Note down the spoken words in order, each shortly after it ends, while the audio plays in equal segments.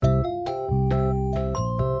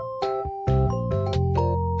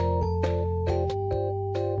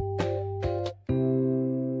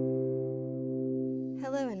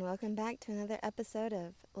to another episode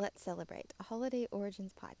of Let's Celebrate, a Holiday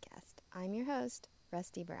Origins podcast. I'm your host,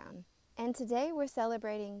 Rusty Brown. And today we're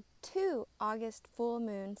celebrating 2 August full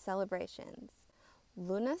moon celebrations,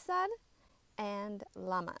 Lughnasadh and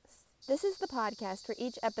Lammas. This is the podcast where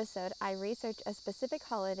each episode I research a specific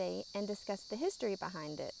holiday and discuss the history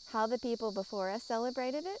behind it, how the people before us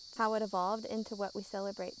celebrated it, how it evolved into what we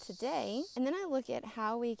celebrate today, and then I look at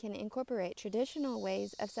how we can incorporate traditional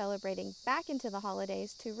ways of celebrating back into the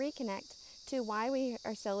holidays to reconnect to why we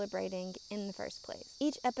are celebrating in the first place.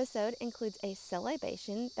 Each episode includes a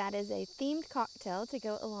celebration, that is a themed cocktail to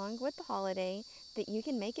go along with the holiday that you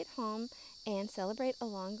can make at home and celebrate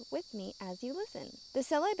along with me as you listen. The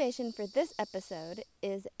celebration for this episode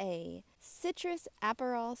is a citrus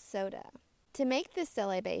Aperol soda. To make this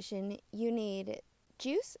celebration, you need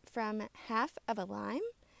juice from half of a lime,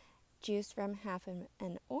 juice from half of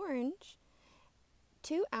an orange,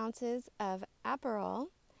 2 ounces of Aperol,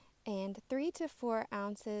 and 3 to 4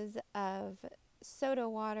 ounces of soda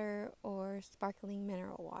water or sparkling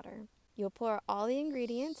mineral water. You'll pour all the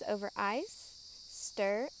ingredients over ice,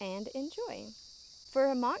 stir, and enjoy.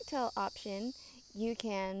 For a mocktail option, you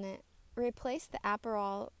can replace the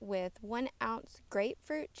Aperol with 1 ounce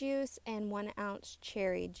grapefruit juice and 1 ounce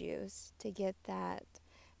cherry juice to get that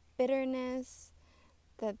bitterness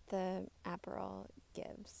that the Aperol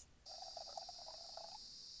gives.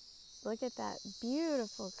 Look at that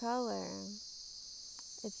beautiful color.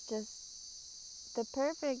 It's just the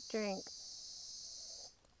perfect drink.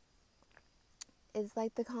 It's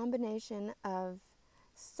like the combination of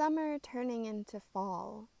summer turning into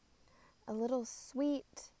fall. A little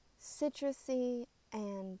sweet, citrusy,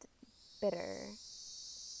 and bitter.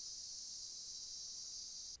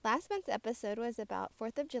 Last month's episode was about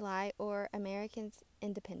 4th of July or Americans'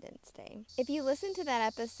 Independence Day. If you listened to that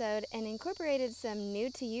episode and incorporated some new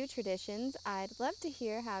to you traditions, I'd love to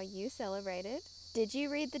hear how you celebrated. Did you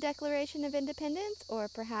read the Declaration of Independence or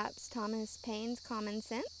perhaps Thomas Paine's Common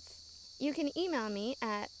Sense? You can email me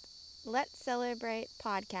at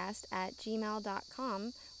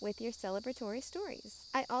letscelebratepodcast@gmail.com with your celebratory stories.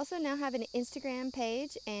 I also now have an Instagram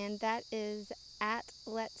page, and that is at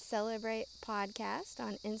Let's Celebrate Podcast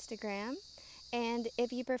on Instagram. And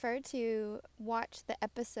if you prefer to watch the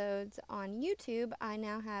episodes on YouTube, I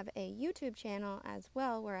now have a YouTube channel as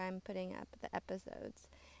well where I'm putting up the episodes.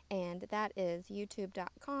 And that is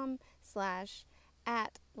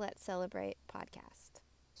youtube.com/@Let's-Celebrate-Podcast.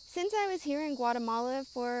 Since I was here in Guatemala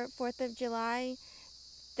for 4th of July,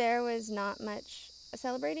 there was not much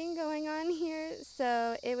celebrating going on here,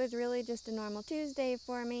 so it was really just a normal Tuesday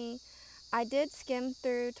for me. I did skim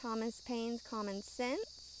through Thomas Paine's Common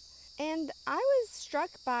Sense, and I was struck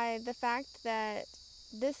by the fact that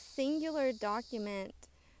this singular document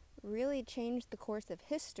really changed the course of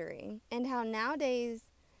history, and how nowadays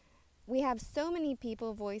we have so many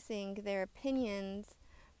people voicing their opinions,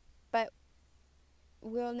 but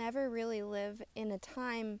we'll never really live in a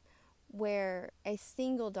time where a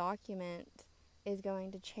single document is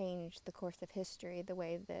going to change the course of history the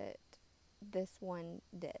way that this one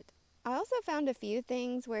did. I also found a few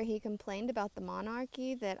things where he complained about the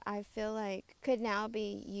monarchy that I feel like could now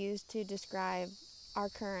be used to describe our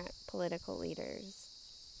current political leaders.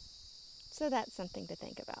 So that's something to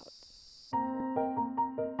think about.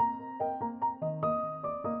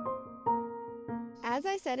 As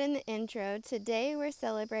I said in the intro, today we're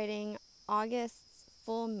celebrating August's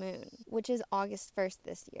full moon, which is August 1st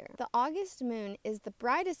this year. The August moon is the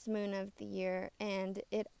brightest moon of the year, and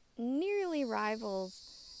it nearly rivals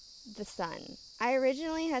the sun. I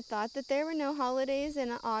originally had thought that there were no holidays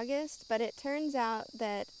in August, but it turns out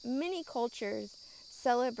that many cultures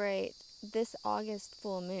celebrate this August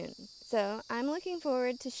full moon. So I'm looking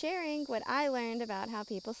forward to sharing what I learned about how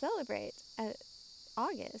people celebrate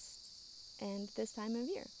August and this time of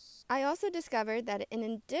year. I also discovered that in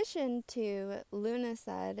addition to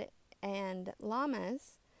Lughnasadh and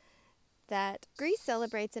Lammas, that Greece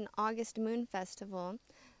celebrates an August moon festival,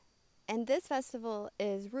 and this festival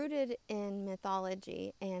is rooted in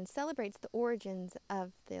mythology and celebrates the origins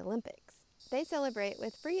of the Olympics. They celebrate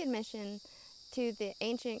with free admission to the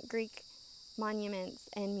ancient Greek monuments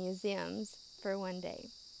and museums for one day.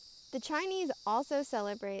 The Chinese also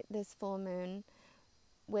celebrate this full moon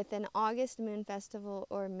with an August moon festival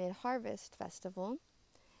or mid-harvest festival,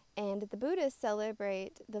 and the Buddhists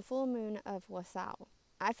celebrate the full moon of Wasau.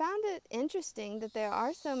 I found it interesting that there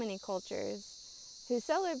are so many cultures who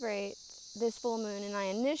celebrate this full moon, and I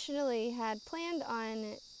initially had planned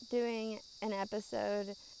on doing an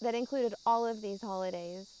episode that included all of these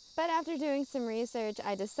holidays. But after doing some research,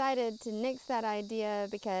 I decided to nix that idea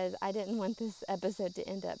because I didn't want this episode to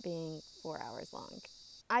end up being 4 hours long.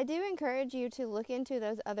 I do encourage you to look into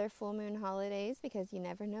those other full moon holidays because you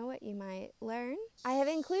never know what you might learn. I have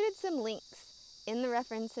included some links in the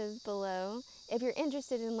references below if you're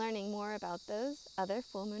interested in learning more about those other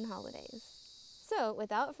full moon holidays. So,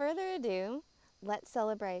 without further ado, let's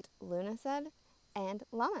celebrate Lughnasadh and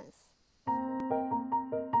Lammas.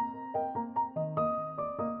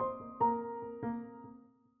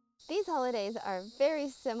 These holidays are very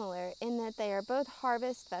similar in that they are both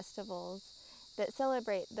harvest festivals that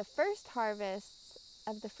celebrate the first harvests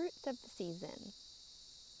of the fruits of the season.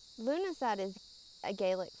 Lughnasadh is a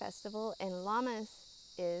Gaelic festival and Lammas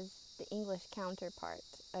is the English counterpart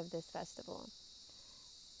of this festival.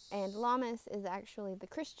 And Lammas is actually the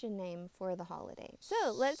Christian name for the holiday.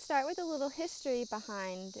 So let's start with a little history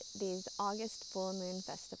behind these August full moon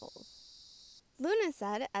festivals.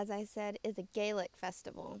 Lughnasadh, as I said, is a Gaelic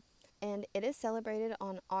festival, and it is celebrated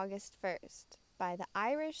on August 1st by the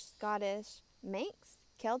Irish, Scottish, Manx,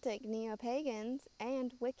 Celtic neo-pagans,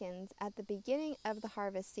 and Wiccans at the beginning of the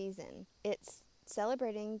harvest season. It's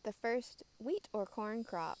celebrating the first wheat or corn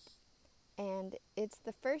crop, and it's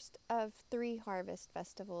the first of 3 harvest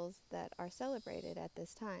festivals that are celebrated at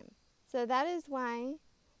this time. So that is why,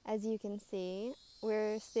 as you can see,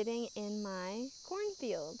 we're sitting in my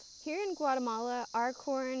cornfield. Here in Guatemala, our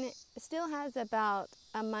corn still has about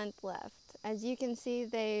a month left. As you can see,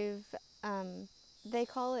 they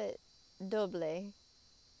call it doble.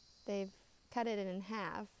 They've cut it in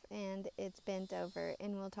half and it's bent over,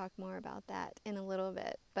 and we'll talk more about that in a little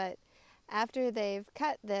bit. But after they've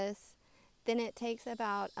cut this, then it takes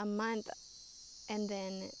about a month, and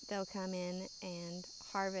then they'll come in and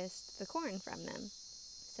harvest the corn from them.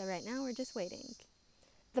 So right now we're just waiting.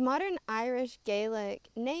 The modern Irish Gaelic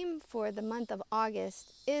name for the month of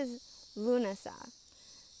August is Lughnasadh.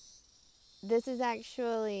 This is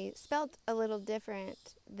actually spelt a little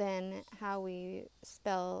different than how we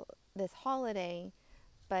spell this holiday,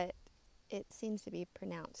 but it seems to be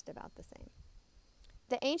pronounced about the same.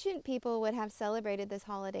 The ancient people would have celebrated this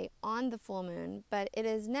holiday on the full moon, but it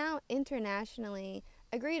is now internationally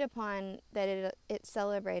agreed upon that it's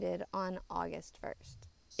celebrated on August 1st.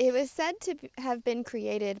 It was said to have been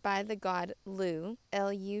created by the god Lugh,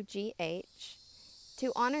 L-U-G-H,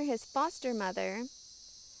 to honor his foster mother,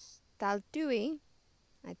 Tailtiu.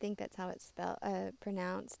 I think that's how it's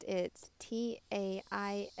pronounced. It's Tailtiu.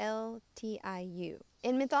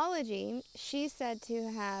 In mythology, she's said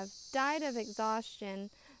to have died of exhaustion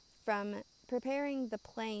from preparing the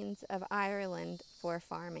plains of Ireland for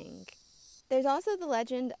farming. There's also the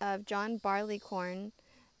legend of John Barleycorn,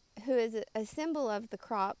 who is a symbol of the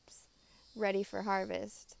crops ready for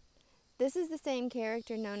harvest. This is the same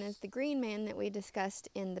character known as the Green Man that we discussed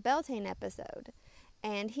in the Beltane episode,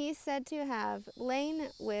 and he's said to have lain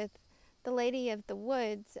with the Lady of the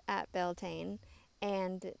Woods at Beltane,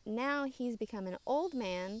 and now he's become an old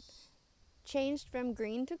man, changed from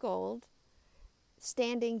green to gold,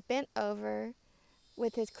 standing bent over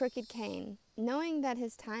with his crooked cane, knowing that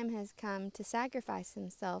his time has come to sacrifice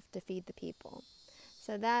himself to feed the people.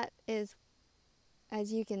 So that is,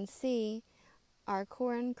 as you can see, our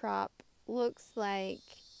corn crop looks like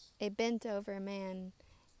a bent over man.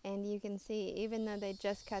 And you can see, even though they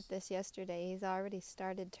just cut this yesterday, he's already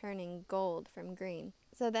started turning gold from green.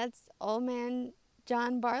 So that's old man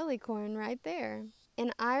John Barleycorn right there.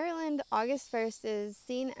 In Ireland, August 1st is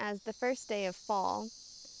seen as the first day of fall,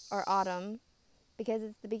 or autumn, because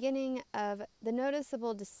it's the beginning of the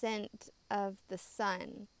noticeable descent of the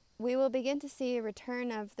sun. We will begin to see a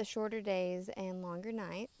return of the shorter days and longer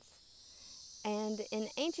nights. And in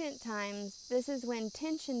ancient times, this is when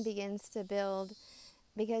tension begins to build,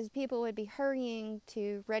 because people would be hurrying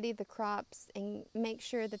to ready the crops and make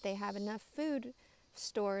sure that they have enough food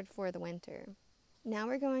stored for the winter. Now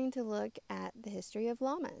we're going to look at the history of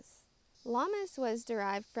Lammas. Lammas was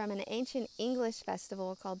derived from an ancient English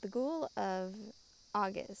festival called the Gul of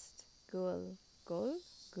August. Gul. Gul?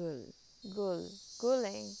 Gul. Gul.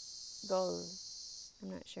 Gule. Gul.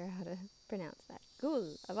 I'm not sure how to pronounce that.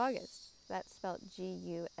 Gul of August. That's spelled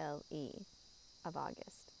G-U-L-E of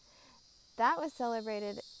August. That was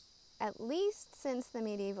celebrated at least since the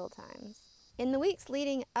medieval times. In the weeks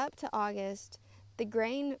leading up to August, the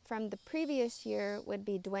grain from the previous year would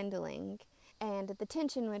be dwindling and the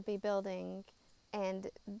tension would be building, and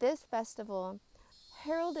this festival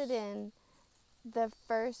heralded in the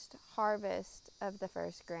first harvest of the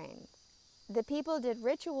first grain. The people did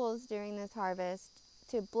rituals during this harvest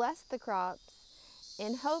to bless the crops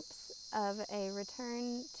in hopes of a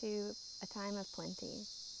return to a time of plenty.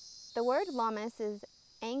 The word Lammas is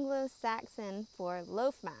Anglo-Saxon for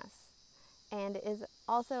Loafmas, and is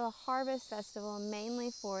also a harvest festival mainly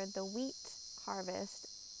for the wheat harvest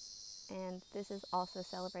and this is also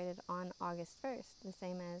celebrated on August 1st, the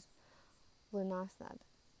same as Lughnasadh.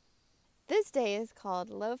 This day is called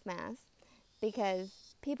Lammas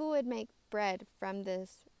because people would make bread from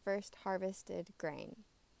this first harvested grain.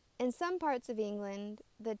 In some parts of England,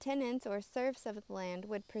 the tenants or serfs of the land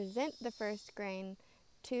would present the first grain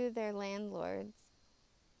to their landlords.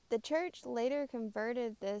 The church later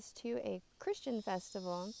converted this to a Christian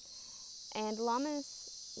festival, and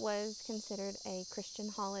Lammas was considered a Christian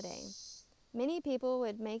holiday. Many people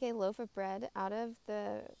would make a loaf of bread out of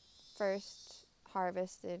the first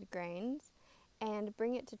harvested grains and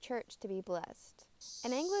bring it to church to be blessed.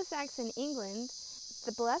 In Anglo-Saxon England,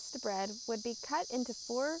 the blessed bread would be cut into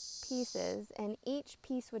 4 pieces, and each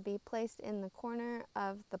piece would be placed in the corner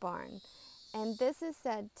of the barn. And this is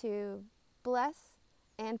said to bless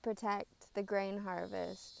and protect the grain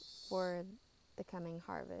harvest for the coming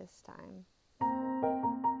harvest time.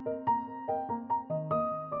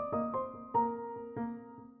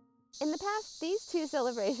 In the past, these two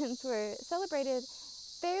celebrations were celebrated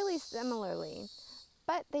fairly similarly,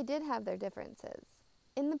 but they did have their differences.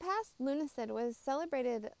 In the past, Lughnasadh was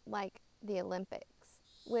celebrated like the Olympics,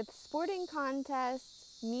 with sporting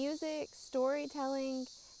contests, music, storytelling,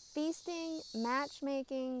 feasting,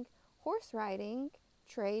 matchmaking, horse riding,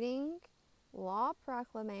 trading, law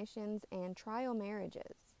proclamations, and trial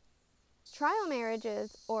marriages. Trial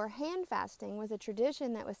marriages, or hand fasting, was a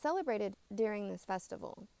tradition that was celebrated during this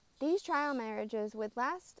festival. These trial marriages would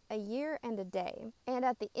last a year and a day, and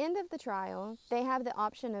at the end of the trial, they have the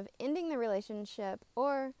option of ending the relationship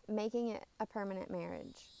or making it a permanent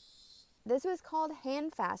marriage. This was called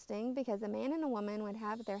hand fasting because a man and a woman would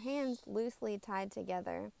have their hands loosely tied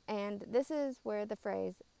together, and this is where the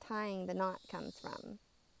phrase tying the knot comes from.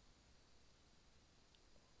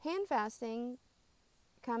 Hand fasting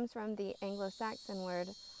comes from the Anglo-Saxon word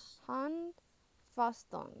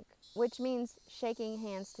handfastung, which means shaking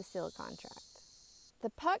hands to seal a contract.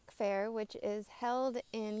 The Puck Fair, which is held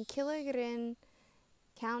in Killegrin,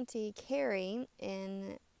 County Kerry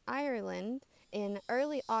in Ireland in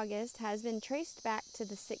early August, has been traced back to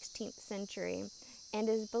the 16th century and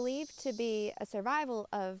is believed to be a survival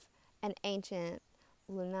of an ancient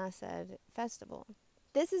Lughnasadh festival.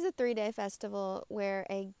 This is a 3-day festival where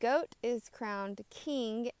a goat is crowned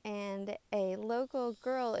king and a local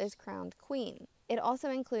girl is crowned queen. It also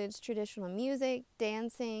includes traditional music,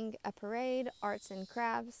 dancing, a parade, arts and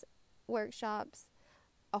crafts, workshops,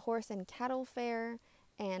 a horse and cattle fair,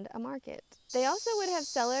 and a market. They also would have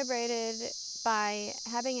celebrated by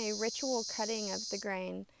having a ritual cutting of the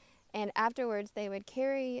grain, and afterwards they would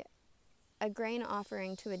carry a grain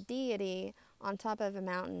offering to a deity on top of a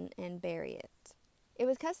mountain and bury it. It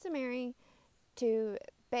was customary to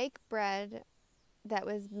bake bread that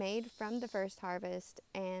was made from the first harvest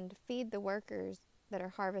and feed the workers that are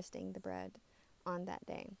harvesting the bread on that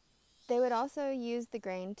day. They would also use the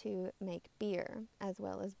grain to make beer as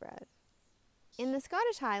well as bread. In the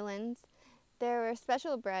Scottish Highlands, there were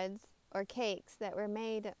special breads or cakes that were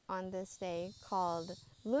made on this day called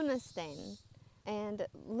Lughnasadh. And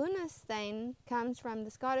Lughnasadh comes from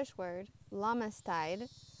the Scottish word Lammas,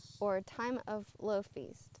 or time of loaf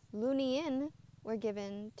feast. Lughnaíonn were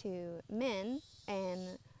given to men,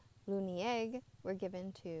 and Lughnaigh were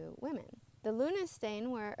given to women. The Lughnasadh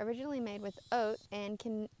were originally made with oat and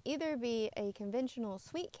can either be a conventional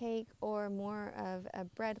sweet cake or more of a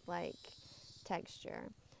bread-like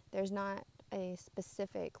texture. There's not a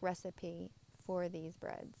specific recipe for these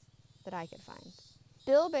breads that I could find.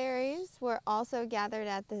 Bilberries were also gathered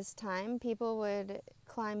at this time. People would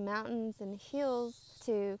climb mountains and hills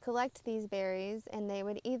to collect these berries, and they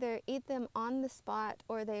would either eat them on the spot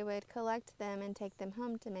or they would collect them and take them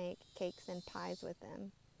home to make cakes and pies with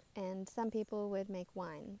them. And some people would make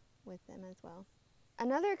wine with them as well.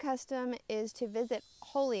 Another custom is to visit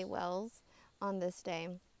holy wells on this day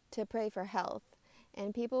to pray for health.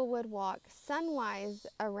 And people would walk sunwise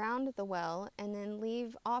around the well and then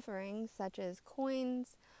leave offerings such as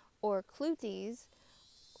coins or clooties,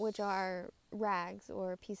 which are rags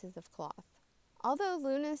or pieces of cloth. Although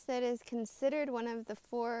Lughnasadh is considered one of the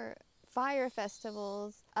 4 fire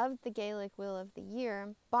festivals of the Gaelic Wheel of the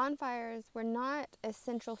Year, bonfires were not a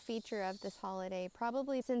central feature of this holiday.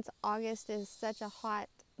 Probably since August is such a hot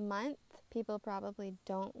month, people probably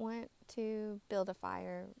don't want to build a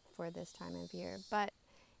fire for this time of year, but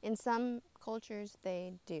in some cultures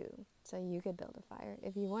they do. So you could build a fire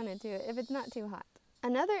if you wanted to, if it's not too hot.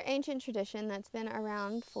 Another ancient tradition that's been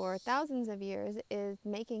around for thousands of years is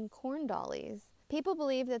making corn dollies. People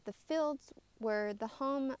believe that the fields were the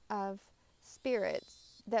home of spirits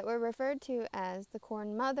that were referred to as the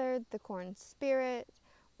corn mother, the corn spirit,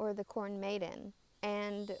 or the corn maiden.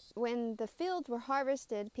 And when the fields were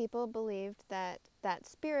harvested, people believed that that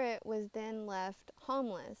spirit was then left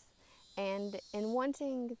homeless. And in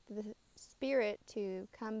wanting the spirit to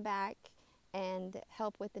come back and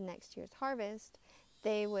help with the next year's harvest,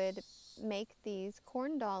 they would make these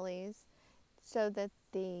corn dollies so that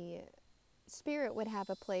the spirit would have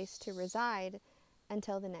a place to reside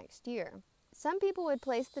until the next year. Some people would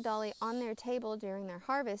place the dolly on their table during their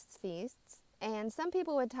harvest feasts, and some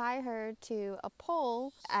people would tie her to a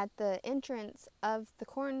pole at the entrance of the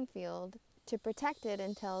cornfield to protect it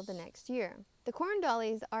until the next year. The corn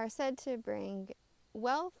dollies are said to bring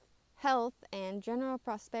wealth, health, and general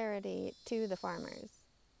prosperity to the farmers.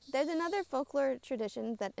 There's another folklore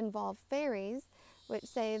tradition that involve fairies, which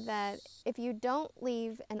say that if you don't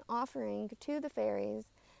leave an offering to the fairies,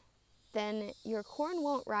 then your corn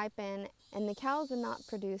won't ripen and the cows will not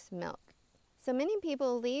produce milk. So many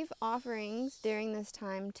people leave offerings during this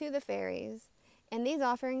time to the fairies, and these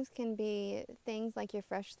offerings can be things like your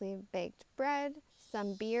freshly baked bread,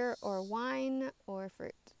 some beer or wine, or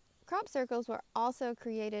fruit. Crop circles were also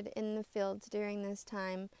created in the fields during this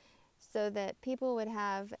time so that people would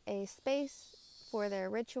have a space for their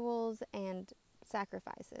rituals and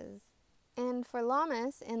sacrifices. And for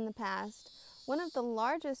Lammas in the past, one of the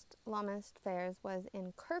largest Lammas fairs was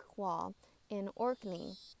in Kirkwall in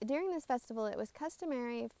Orkney. During this festival, it was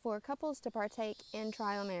customary for couples to partake in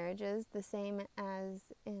trial marriages, the same as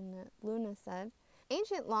in Lughnasadh.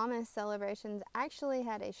 Ancient Lammas celebrations actually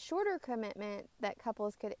had a shorter commitment that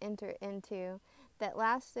couples could enter into that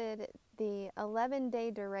lasted the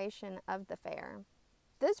 11-day duration of the fair.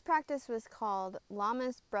 This practice was called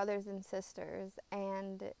Lammas brothers and sisters,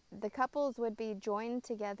 and the couples would be joined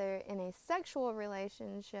together in a sexual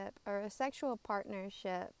relationship or a sexual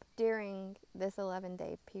partnership during this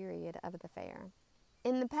 11-day period of the fair.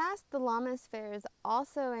 In the past, the Lammas fairs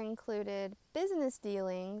also included business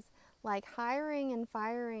dealings like hiring and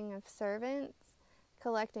firing of servants,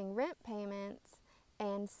 collecting rent payments,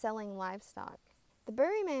 and selling livestock. The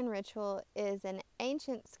Buryman ritual is an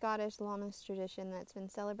ancient Scottish Lammas tradition that's been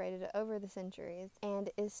celebrated over the centuries and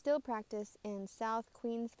is still practiced in South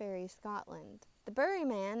Queensferry, Scotland. The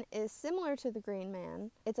Buryman is similar to the Green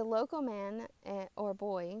Man. It's a local man or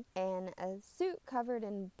boy in a suit covered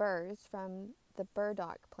in burrs from the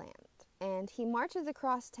burdock plant. And he marches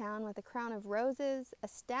across town with a crown of roses, a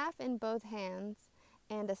staff in both hands,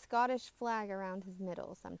 and a Scottish flag around his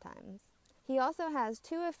middle sometimes. He also has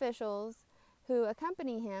two officials who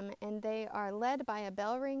accompany him, and they are led by a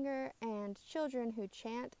bell ringer and children who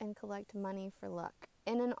chant and collect money for luck.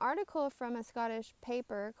 In an article from a Scottish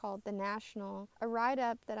paper called The National, a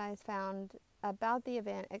write-up that I found about the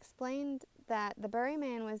event explained that the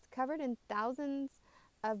Buryman was covered in thousands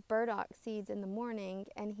of burdock seeds in the morning,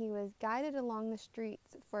 and he was guided along the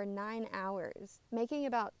streets for 9 hours, making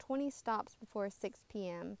about 20 stops before 6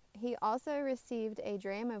 p.m. He also received a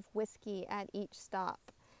dram of whiskey at each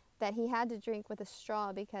stop that he had to drink with a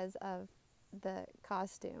straw because of the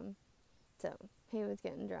costume. So he was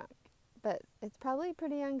getting drunk. But it's probably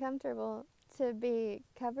pretty uncomfortable to be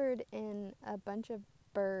covered in a bunch of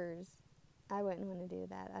burrs. I wouldn't want to do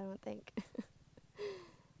that, I don't think.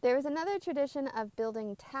 There was another tradition of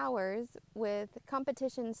building towers with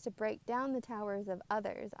competitions to break down the towers of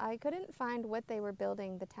others. I couldn't find what they were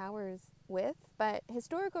building the towers with, but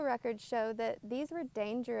historical records show that these were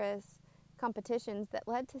dangerous competitions that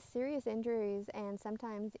led to serious injuries and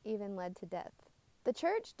sometimes even led to death. The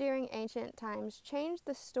church during ancient times changed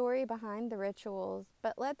the story behind the rituals,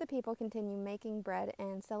 but let the people continue making bread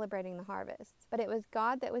and celebrating the harvest. But it was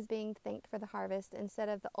God that was being thanked for the harvest instead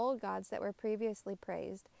of the old gods that were previously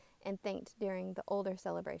praised and thanked during the older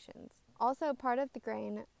celebrations. Also, part of the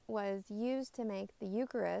grain was used to make the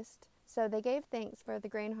Eucharist, so they gave thanks for the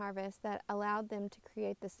grain harvest that allowed them to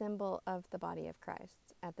create the symbol of the body of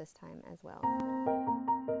Christ at this time as well.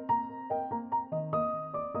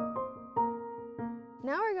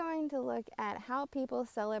 Now we're going to look at how people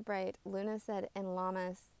celebrate Lughnasadh and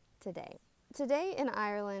Lammas today. Today in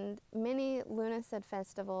Ireland, many Lughnasadh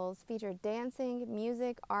festivals feature dancing,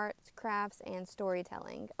 music, arts, crafts, and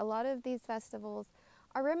storytelling. A lot of these festivals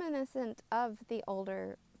are reminiscent of the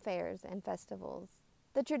older fairs and festivals.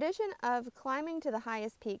 The tradition of climbing to the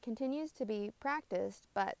highest peak continues to be practiced,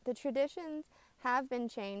 but the traditions have been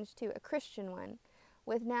changed to a Christian one,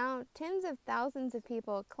 with now tens of thousands of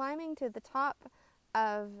people climbing to the top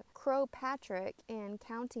of Croagh Patrick in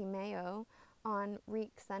County Mayo on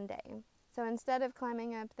Reek Sunday. So instead of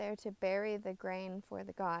climbing up there to bury the grain for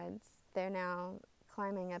the gods, they're now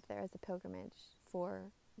climbing up there as a pilgrimage for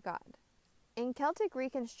God. In Celtic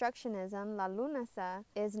Reconstructionism, La Lughnasadh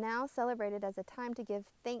is now celebrated as a time to give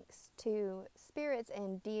thanks to spirits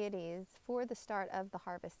and deities for the start of the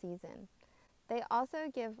harvest season. They also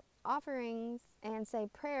give offerings and say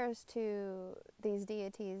prayers to these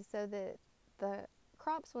deities so that the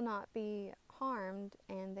crops will not be harmed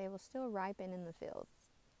and they will still ripen in the fields.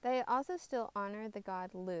 They also still honor the god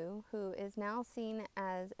Lu, who is now seen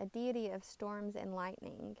as a deity of storms and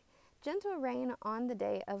lightning. Gentle rain on the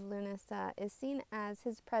day of Lughnasadh is seen as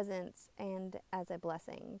his presence and as a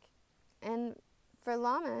blessing. And for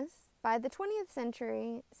Lammas, by the 20th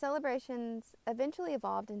century, celebrations eventually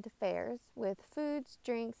evolved into fairs with foods,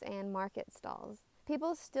 drinks, and market stalls.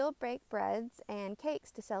 People still bake breads and cakes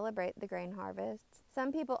to celebrate the grain harvest.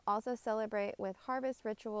 Some people also celebrate with harvest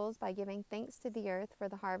rituals by giving thanks to the earth for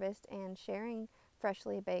the harvest and sharing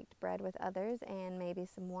freshly baked bread with others and maybe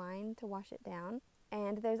some wine to wash it down.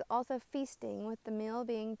 And there's also feasting, with the meal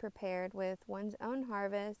being prepared with one's own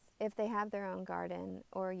harvest if they have their own garden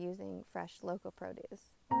or using fresh local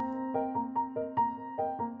produce.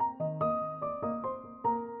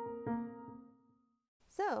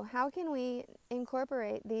 So, how can we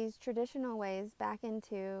incorporate these traditional ways back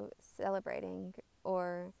into celebrating?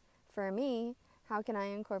 Or for me, how can I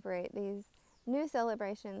incorporate these new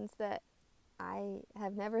celebrations that I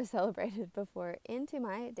have never celebrated before into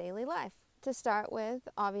my daily life? To start with,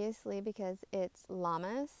 obviously, because it's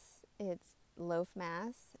Lammas, it's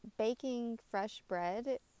Loaf-Mass, baking fresh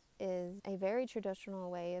bread is a very traditional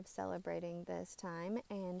way of celebrating this time,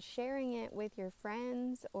 and sharing it with your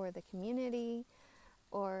friends or the community,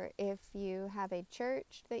 or if you have a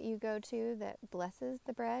church that you go to that blesses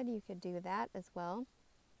the bread, you could do that as well.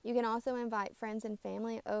 You can also invite friends and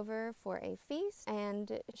family over for a feast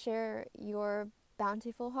and share your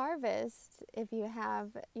bountiful harvest if you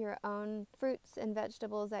have your own fruits and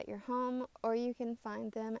vegetables at your home, or you can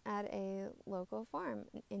find them at a local farm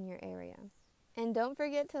in your area. And don't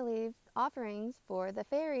forget to leave offerings for the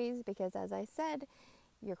fairies, because as I said,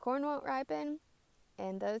 your corn won't ripen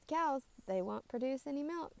and those cows, they won't produce any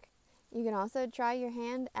milk. You can also try your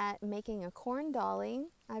hand at making a corn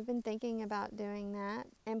dolly. I've been thinking about doing that,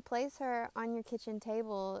 and place her on your kitchen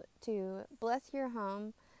table to bless your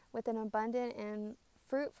home with an abundant and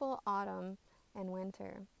fruitful autumn and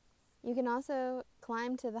winter. You can also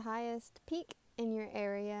climb to the highest peak in your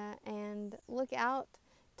area and look out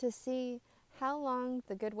to see how long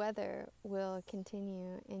the good weather will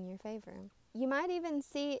continue in your favor. You might even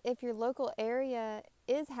see if your local area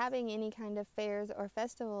is having any kind of fairs or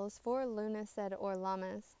festivals for Lughnasadh or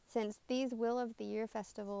Lammas, since these Wheel of the Year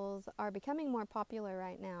festivals are becoming more popular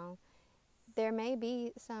right now. There may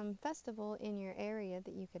be some festival in your area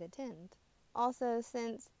that you could attend. Also,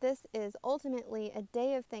 since this is ultimately a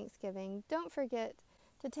day of Thanksgiving, don't forget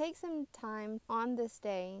to take some time on this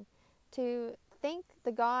day to thank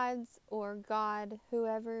the gods or God,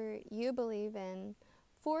 whoever you believe in,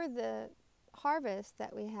 for the harvest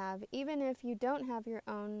that we have. Even if you don't have your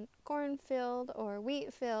own cornfield or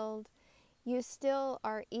wheat field, you still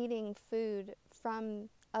are eating food from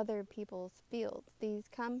other people's fields. These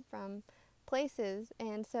come from places,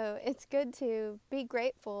 and so it's good to be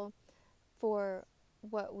grateful for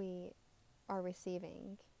what we are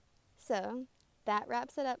receiving. So that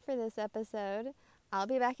wraps it up for this episode. I'll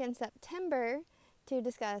be back in September to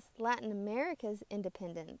discuss Latin America's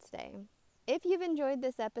Independence Day. If you've enjoyed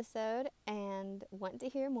this episode and want to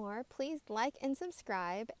hear more, please like and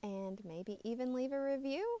subscribe, and maybe even leave a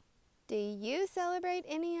review. Do you celebrate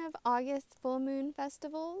any of August's full moon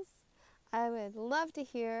festivals? I would love to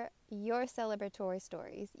hear your celebratory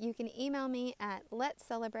stories. You can email me at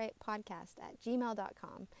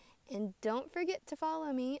letscelebratepodcast@gmail.com. And don't forget to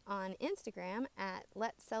follow me on Instagram at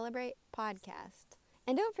Let's Celebrate Podcast.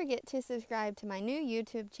 And don't forget to subscribe to my new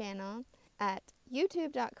YouTube channel at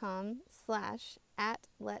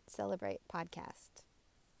youtube.com/@letscelebratepodcast.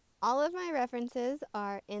 All of my references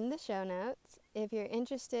are in the show notes if you're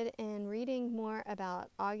interested in reading more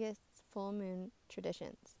about August's full moon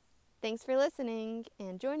traditions. Thanks for listening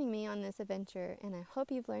and joining me on this adventure, and I hope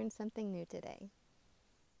you've learned something new today.